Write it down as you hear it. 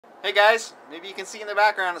Hey guys, maybe you can see in the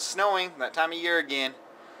background it's snowing, that time of year again.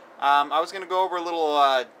 I was going to go over a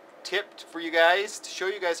little tip for you guys to show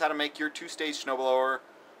you guys how to make your two-stage snowblower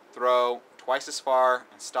throw twice as far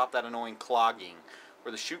and stop that annoying clogging.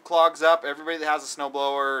 Where the chute clogs up, everybody that has a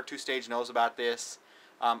snowblower two-stage knows about this.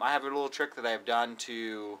 I have a little trick that I've done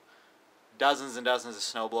to dozens and dozens of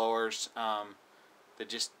snowblowers that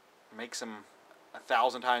just makes them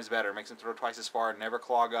 1,000 times better, makes them throw twice as far and never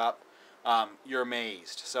clog up. You're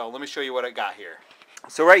amazed. So let me show you what I got here.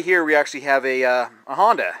 So right here we actually have a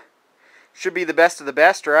Honda. Should be the best of the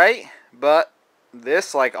best, right? But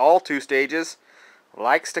this, like all two stages,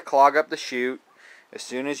 likes to clog up the chute. As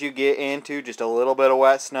soon as you get into just a little bit of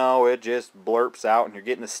wet snow, it just blurps out and you're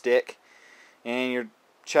getting a stick and you're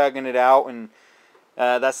chugging it out, and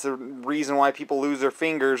that's the reason why people lose their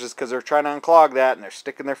fingers, is because they're trying to unclog that and they're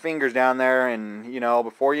sticking their fingers down there, and you know,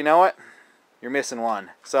 before you know it, you're missing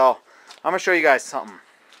one. So I'm going to show you guys something.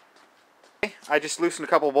 I just loosened a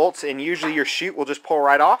couple bolts, and usually your chute will just pull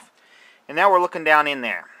right off. And now we're looking down in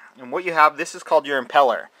there. And what you have, this is called your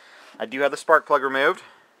impeller. I do have the spark plug removed,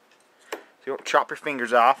 so you don't chop your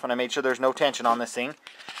fingers off, and I made sure there's no tension on this thing.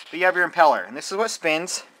 But you have your impeller, and this is what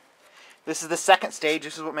spins. This is the second stage.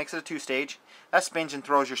 This is what makes it a two-stage. That spins and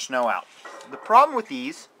throws your snow out. The problem with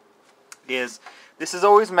these is this is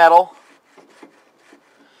always metal,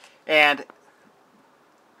 and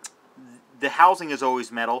the housing is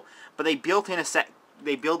always metal, but they built in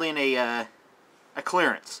a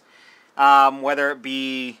clearance. Whether it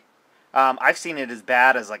be, I've seen it as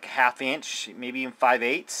bad as like a 1/2 inch, maybe even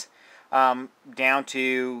 5/8, down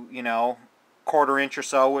to, you know, 1/4 inch or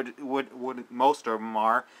so would most of them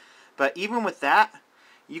are. But even with that,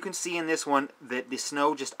 you can see in this one that the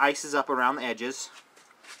snow just ices up around the edges.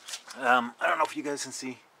 I don't know if you guys can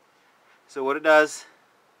see. So what it does,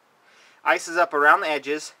 ices up around the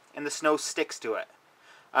edges, and the snow sticks to it.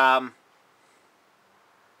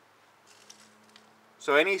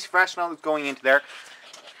 So any fresh snow that's going into there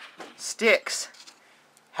sticks,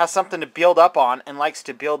 has something to build up on, and likes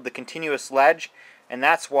to build the continuous ledge, and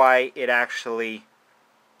that's why it actually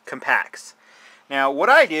compacts. Now what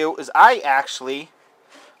I do is I actually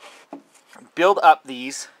build up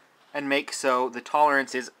these and make so the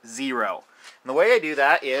tolerance is 0. And the way I do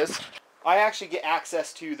that is I actually get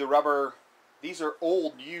access to the rubber. These are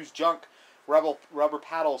old, used junk rubber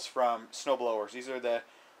paddles from snowblowers. These are the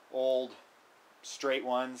old straight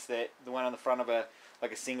ones that went on the front of a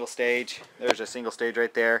single stage. There's a single stage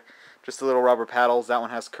right there. Just the little rubber paddles. That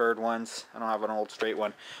one has curved ones. I don't have an old straight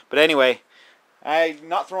one. But anyway, I'm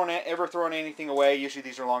not ever throwing anything away. Usually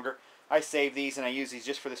these are longer. I save these and I use these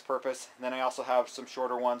just for this purpose. And then I also have some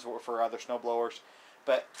shorter ones for other snowblowers.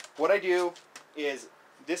 But what I do is,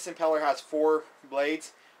 this impeller has 4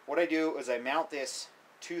 blades. What I do is I mount this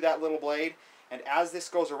to that little blade, and as this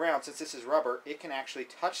goes around, since this is rubber, it can actually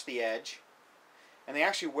touch the edge, and they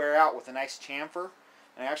actually wear out with a nice chamfer.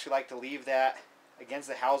 And I actually like to leave that against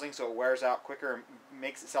the housing so it wears out quicker and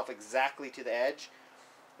makes itself exactly to the edge,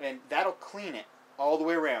 and that'll clean it all the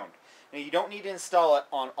way around. Now you don't need to install it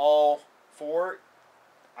on all 4.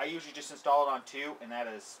 I usually just install it on 2, and that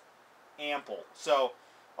is ample. So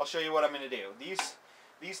I'll show you what I'm going to do.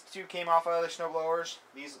 These 2 came off of other snowblowers.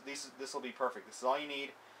 This will be perfect. This is all you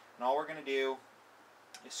need, and all we're going to do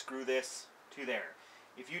is screw this to there.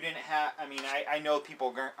 If you didn't have, I know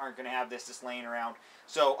people aren't going to have this just laying around.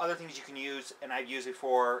 So other things you can use, and I've used it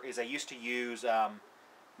for, is I used to use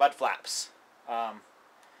mud flaps.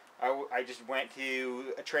 I just went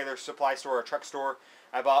to a trailer supply store or a truck store.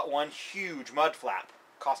 I bought one huge mud flap.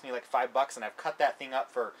 It cost me like $5, and I've cut that thing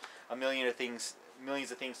up for millions of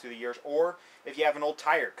things through the years. Or if you have an old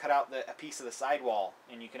tire, cut out a piece of the sidewall,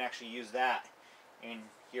 and you can actually use that in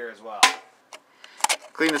here as well.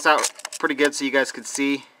 Clean this out pretty good so you guys can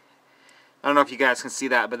see. I don't know if you guys can see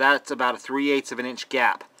that, but that's about a 3/8 of an inch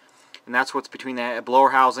gap, and that's what's between the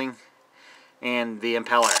blower housing and the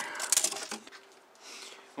impeller.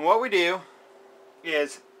 And what we do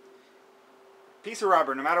is, piece of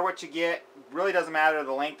rubber, no matter what you get, really doesn't matter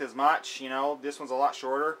the length as much. You know, this one's a lot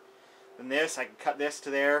shorter than this. I can cut this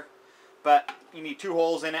to there, but you need 2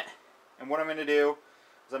 holes in it. And what I'm going to do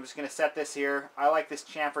is I'm just going to set this here. I like this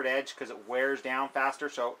chamfered edge because it wears down faster.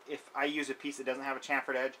 So if I use a piece that doesn't have a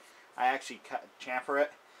chamfered edge, I actually chamfer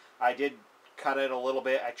it. I did cut it a little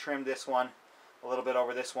bit. I trimmed this one a little bit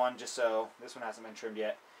over this one, just so this one hasn't been trimmed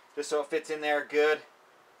yet, just so it fits in there good.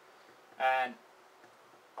 And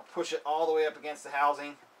I'll push it all the way up against the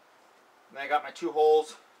housing. And then I got my 2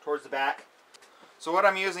 holes towards the back. So what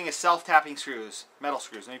I'm using is self-tapping screws, metal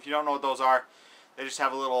screws. And if you don't know what those are, they just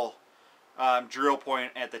have a little drill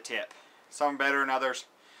point at the tip. Some better than others.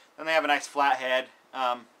 Then they have a nice flat head.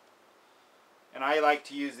 And I like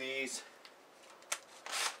to use these.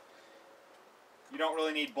 You don't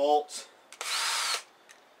really need bolts.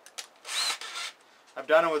 I've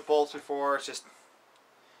done it with bolts before. It's just,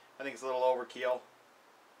 I think it's a little overkill.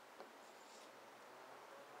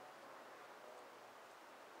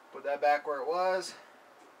 Put that back where it was.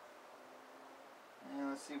 And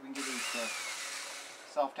let's see if we can get these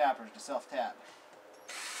self-tappers to self-tap.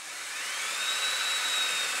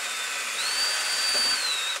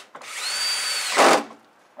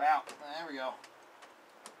 Wow, there we go.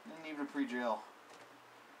 Didn't even pre-drill.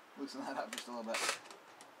 Loosen that up just a little bit.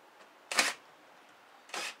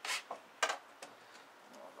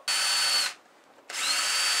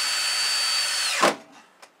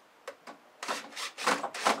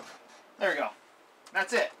 There we go.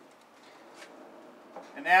 That's it.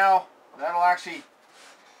 And now that'll actually,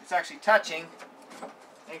 it's actually touching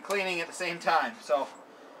and cleaning at the same time. So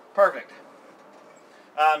perfect.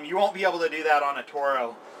 You won't be able to do that on a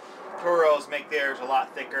Toro. Toros make theirs a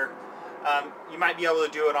lot thicker. You might be able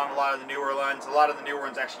to do it on a lot of the newer ones. A lot of the newer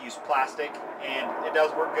ones actually use plastic, and it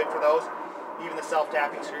does work good for those, even the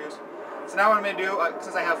self-tapping screws. So now what I'm going to do,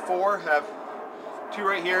 since I have four, I have two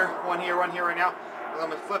right here, one here right now. I'm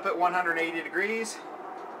going to flip it 180 degrees.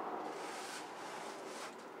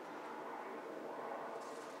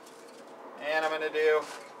 And I'm going to do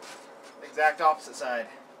the exact opposite side.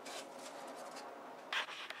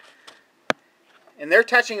 And they're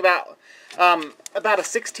touching about a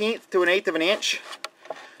 1/16 to 1/8 of an inch.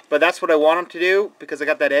 But that's what I want them to do because I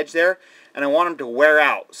got that edge there. And I want them to wear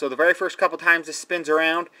out. So the very first couple times this spins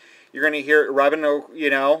around, you're going to hear it rubbing, you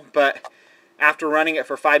know. But after running it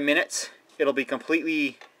for 5 minutes, it'll be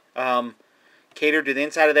completely catered to the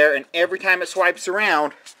inside of there. And every time it swipes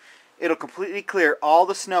around, it'll completely clear all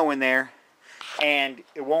the snow in there. And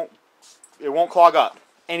it won't clog up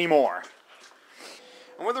anymore.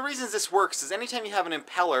 And one of the reasons this works is anytime you have an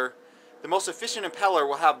impeller, the most efficient impeller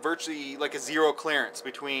will have virtually like a zero clearance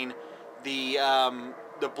between the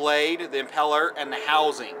blade, the impeller, and the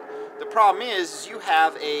housing. The problem is you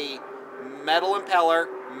have a metal impeller,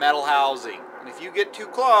 metal housing. And if you get too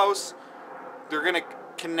close, they're going to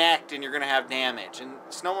connect and you're going to have damage. And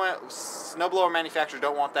snowblower manufacturers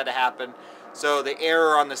don't want that to happen, so they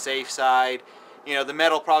err on the safe side. You know, the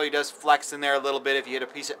metal probably does flex in there a little bit. If you hit a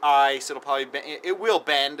piece of ice, it'll probably bend, it will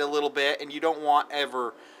bend a little bit, and you don't want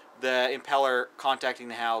ever the impeller contacting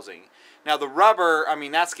the housing. Now the rubber, I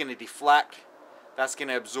mean, that's going to deflect, that's going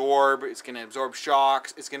to absorb, it's going to absorb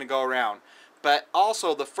shocks, it's going to go around. But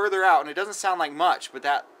also the further out, and it doesn't sound like much, but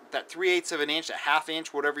that 3/8 of an inch, a ½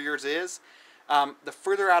 inch, whatever yours is, the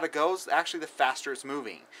further out it goes, actually the faster it's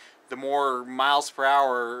moving. The more miles per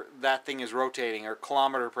hour that thing is rotating, or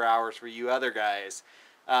kilometer per hour for you other guys.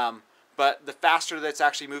 But the faster that's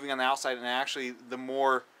actually moving on the outside, and actually the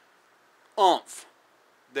more oomph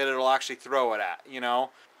that it'll actually throw it at, you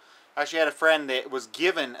know. I actually had a friend that was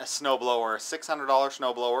given a snowblower, a $600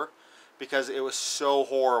 snowblower, because it was so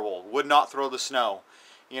horrible. Would not throw the snow.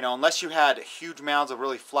 You know, unless you had huge mounds of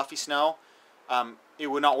really fluffy snow, it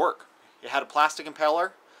would not work. It had a plastic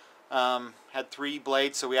impeller. Had 3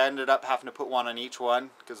 blades, so we ended up having to put one on each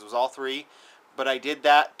one because it was all 3. But I did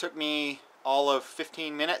that. Took me all of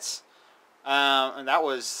 15 minutes, and that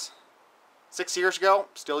was 6 years ago.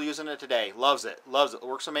 Still using it today. Loves it. Loves it. It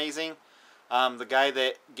works amazing. The guy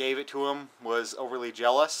that gave it to him was overly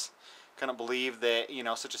jealous. Couldn't believe that, you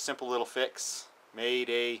know, such a simple little fix made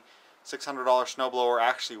a $600 snowblower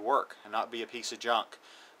actually work and not be a piece of junk.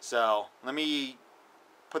 So let me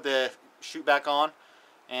put the chute back on,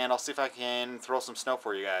 and I'll see if I can throw some snow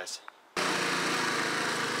for you guys.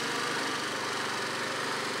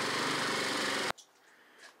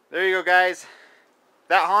 There you go, guys.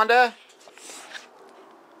 That Honda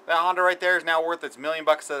right there is now worth its $1 million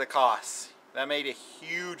at the cost. That made a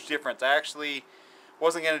huge difference. I actually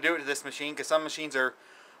wasn't going to do it to this machine because some machines are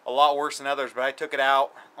a lot worse than others, but I took it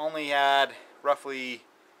out. Only had roughly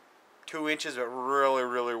 2 inches of really,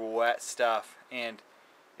 really wet stuff, and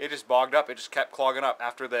it just bogged up. It just kept clogging up.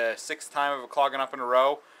 After the 6th time of it clogging up in a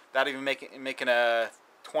row, without even making a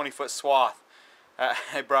 20-foot swath,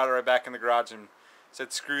 I brought it right back in the garage and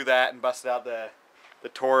said screw that and busted out the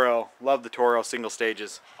Toro. Love the Toro single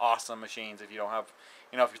stages. Awesome machines. If you don't have,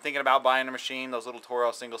 you know, if you're thinking about buying a machine, those little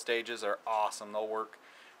Toro single stages are awesome. They'll work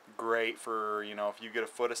great for, you know, if you get a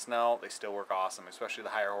foot of snow, they still work awesome, especially the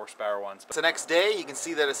higher horsepower ones. It's the next day. You can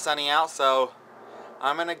see that it's sunny out, so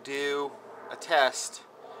I'm going to do a test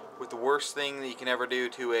with the worst thing that you can ever do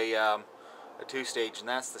to a 2-stage, and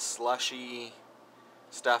that's the slushy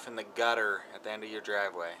stuff in the gutter at the end of your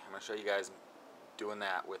driveway. I'm going to show you guys doing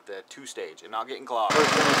that with the 2-stage and not getting clogged.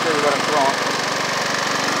 First, I'm going to show you what I'm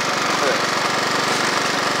throwing.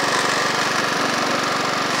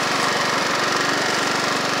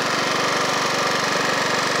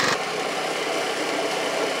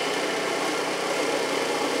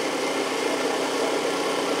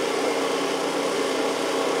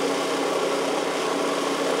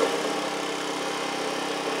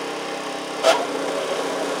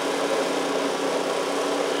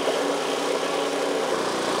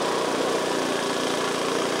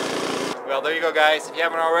 Well, there you go, guys. If you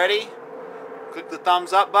haven't already, click the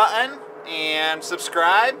thumbs up button and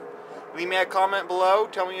subscribe. Leave me a comment below.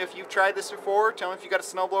 Tell me if you've tried this before. Tell me if you got a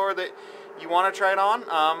snowblower that you want to try it on.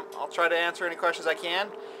 I'll try to answer any questions I can.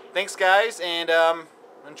 Thanks, guys, and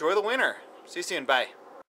enjoy the winter. See you soon. Bye.